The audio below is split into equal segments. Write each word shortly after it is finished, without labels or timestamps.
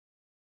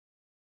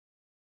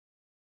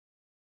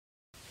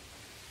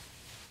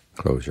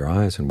close your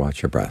eyes and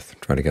watch your breath.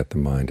 Try to get the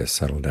mind to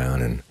settle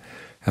down and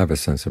have a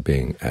sense of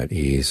being at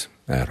ease,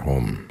 at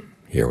home,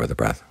 here with the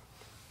breath.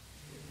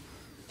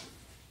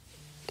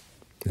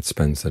 It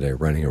spends the day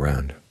running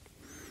around.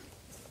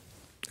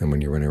 And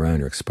when you're running around,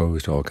 you're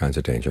exposed to all kinds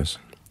of dangers,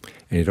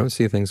 and you don't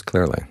see things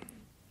clearly.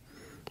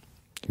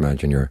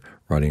 Imagine you're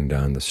running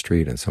down the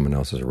street and someone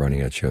else is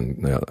running at you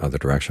in the other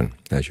direction.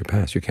 As you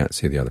pass, you can't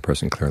see the other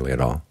person clearly at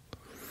all.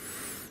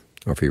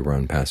 Or if you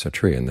run past a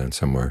tree and then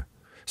someone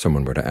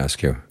were to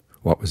ask you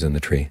what was in the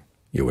tree,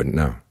 you wouldn't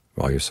know.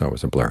 All you saw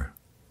was a blur.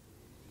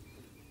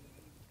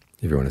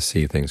 If you want to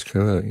see things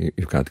clearly,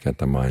 you've got to get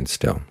the mind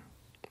still.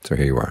 So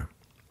here you are,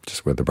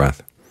 just with the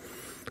breath.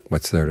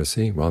 What's there to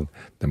see? Well,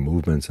 the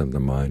movements of the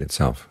mind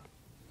itself.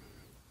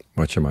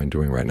 What's your mind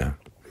doing right now?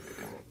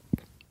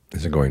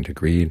 Is it going to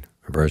greed,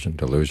 aversion,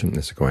 delusion?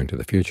 Is it going to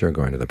the future,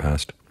 going to the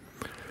past?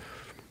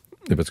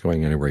 If it's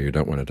going anywhere you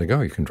don't want it to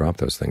go, you can drop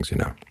those things, you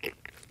know.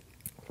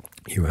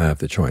 You have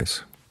the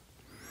choice.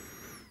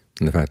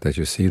 And the fact that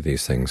you see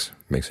these things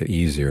makes it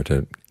easier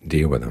to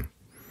deal with them.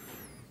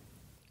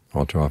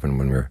 All too often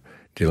when we're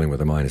dealing with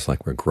the mind, it's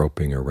like we're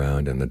groping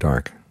around in the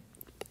dark.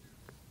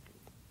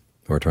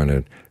 We're trying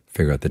to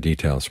figure out the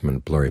details from a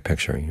blurry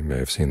picture. You may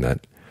have seen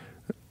that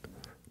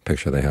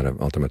picture they had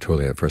of Ultima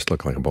Thule. At first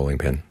looked like a bowling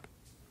pin.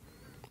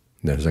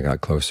 Then as it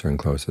got closer and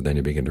closer, then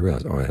you begin to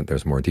realize, oh,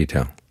 there's more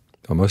detail.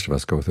 Well, most of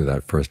us go through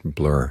that first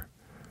blur.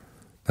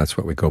 That's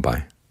what we go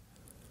by.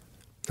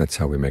 That's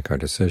how we make our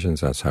decisions.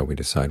 That's how we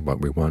decide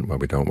what we want, what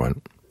we don't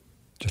want.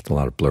 Just a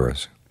lot of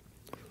blurs.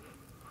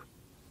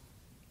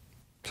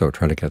 So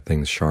try to get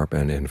things sharp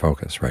and in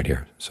focus right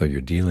here. So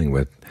you're dealing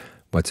with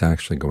what's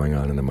actually going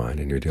on in the mind,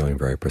 and you're dealing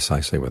very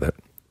precisely with it.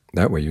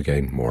 That way you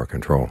gain more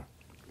control,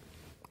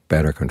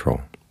 better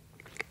control,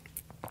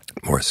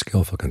 more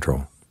skillful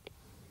control.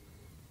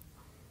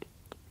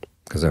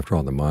 Because after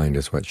all, the mind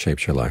is what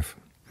shapes your life.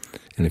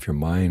 And if your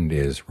mind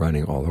is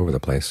running all over the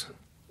place,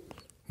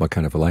 what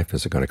kind of a life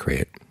is it going to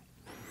create?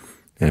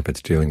 And if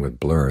it's dealing with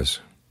blurs,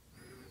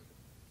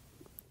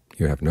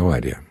 you have no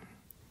idea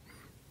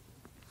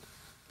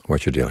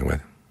what you're dealing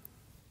with.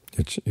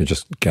 You're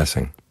just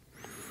guessing.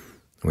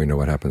 We know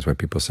what happens when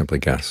people simply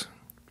guess.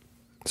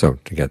 So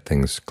to get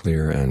things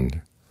clear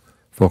and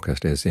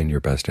focused is in your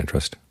best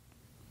interest.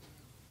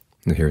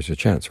 And here's your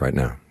chance right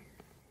now.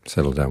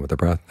 Settle down with the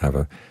breath, have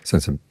a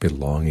sense of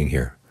belonging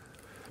here,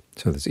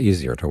 so that it's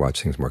easier to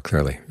watch things more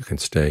clearly. You can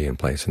stay in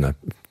place and not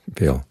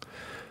feel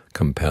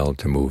compelled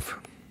to move.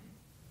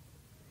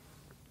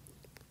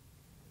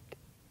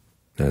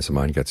 And as the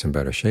mind gets in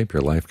better shape,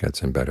 your life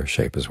gets in better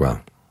shape as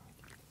well.